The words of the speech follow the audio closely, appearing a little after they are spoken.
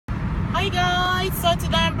Hi guys, so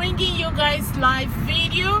today I'm bringing you guys live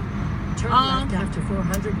video. Turn left after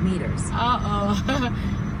 400 meters.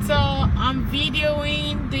 So I'm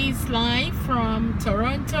videoing this live from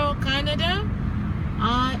Toronto, Canada.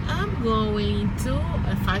 I am going to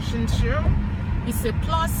a fashion show. It's a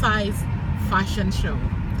plus size fashion show.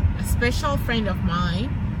 A special friend of mine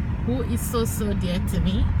who is so dear to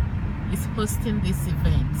me is hosting this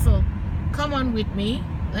event. So come on with me.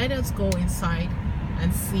 Let us go inside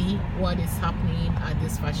and see what is happening at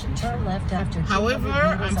this fashion show. Turn left after 200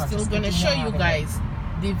 However, meters I'm still going to show you guys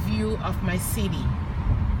the view of my city,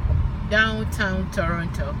 downtown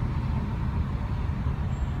Toronto.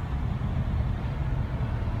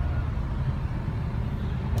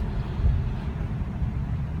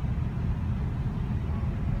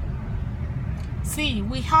 See,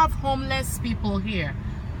 we have homeless people here.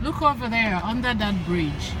 Look over there under that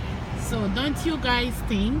bridge. So don't you guys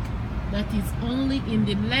think that it's only in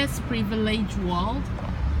the less privileged world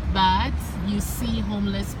that you see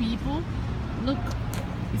homeless people? Look,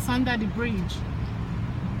 it's under the bridge.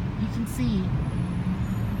 You can see.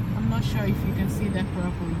 I'm not sure if you can see that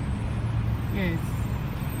properly. Yes,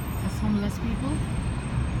 there's homeless people.